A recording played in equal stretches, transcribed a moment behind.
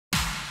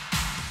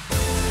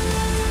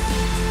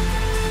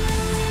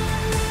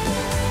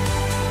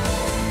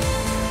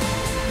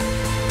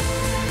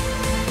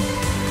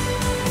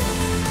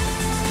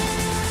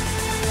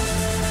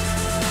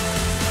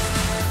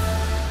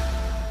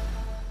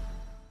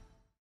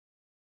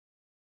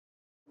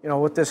You know,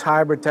 with this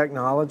hybrid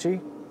technology,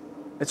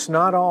 it's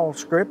not all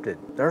scripted.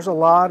 There's a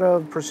lot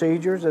of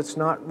procedures that's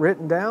not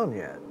written down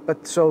yet.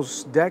 But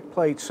those deck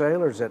plate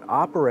sailors that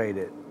operate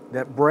it,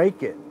 that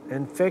break it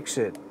and fix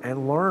it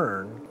and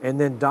learn and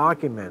then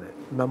document it,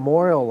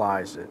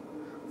 memorialize it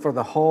for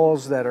the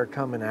hulls that are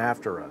coming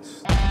after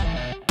us.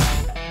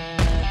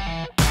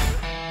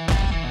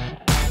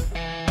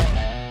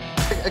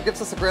 It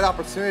gives us a great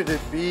opportunity to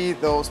be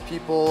those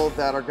people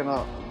that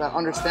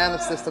understand the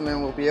system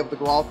and will be able to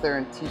go out there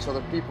and teach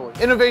other people.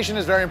 Innovation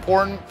is very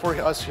important for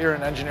us here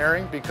in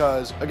engineering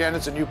because, again,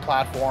 it's a new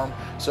platform.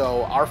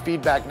 So our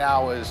feedback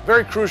now is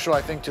very crucial,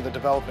 I think, to the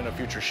development of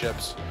future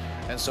ships.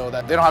 And so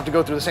that they don't have to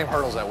go through the same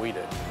hurdles that we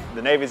did.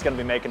 The Navy's going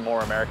to be making more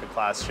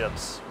America-class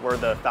ships. We're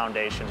the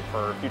foundation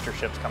for future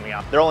ships coming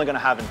out. They're only going to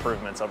have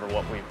improvements over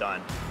what we've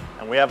done.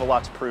 And we have a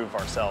lot to prove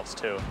ourselves,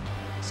 too.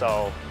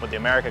 So with the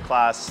America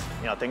class,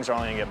 you know, things are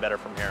only going to get better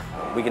from here.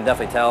 We can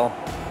definitely tell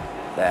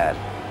that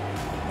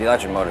the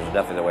electric motors are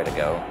definitely the way to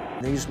go.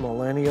 These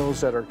millennials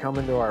that are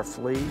coming to our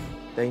fleet,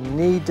 they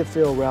need to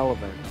feel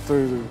relevant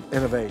through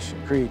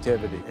innovation,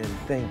 creativity, and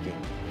thinking.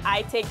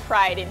 I take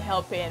pride in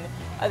helping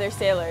other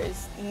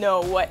sailors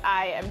know what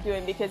I am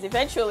doing because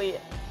eventually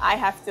I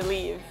have to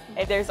leave.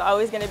 There's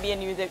always going to be a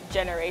new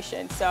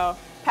generation, so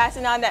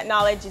passing on that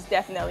knowledge is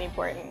definitely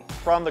important.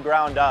 From the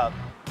ground up,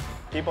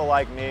 people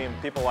like me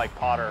and people like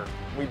Potter,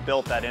 we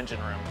built that engine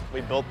room.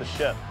 We built the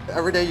ship.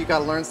 Every day you got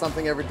to learn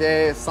something. Every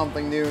day is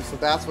something new, so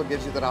that's what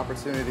gives you that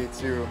opportunity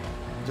to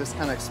just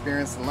kind of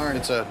experience and learn.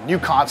 It's a new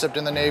concept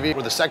in the Navy.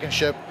 We're the second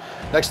ship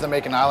next to the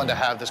Makin Island to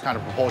have this kind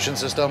of propulsion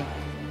system.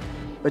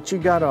 But you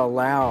got to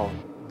allow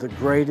the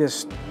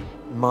greatest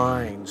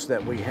minds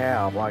that we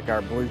have, like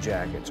our Blue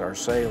Jackets, our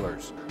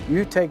sailors.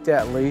 You take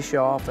that leash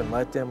off and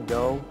let them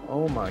go,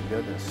 oh my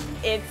goodness.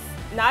 It's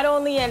not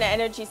only an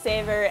energy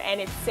saver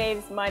and it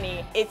saves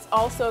money, it's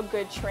also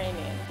good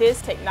training.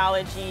 This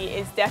technology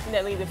is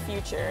definitely the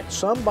future.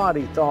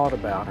 Somebody thought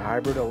about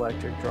hybrid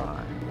electric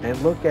drive,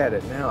 and look at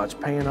it now, it's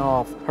paying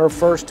off. Her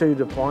first 2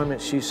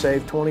 deployments, she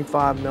saved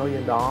 $25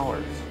 million.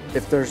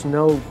 If there's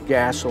no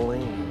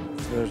gasoline,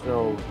 if there's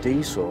no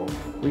diesel,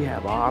 we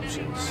have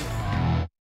options.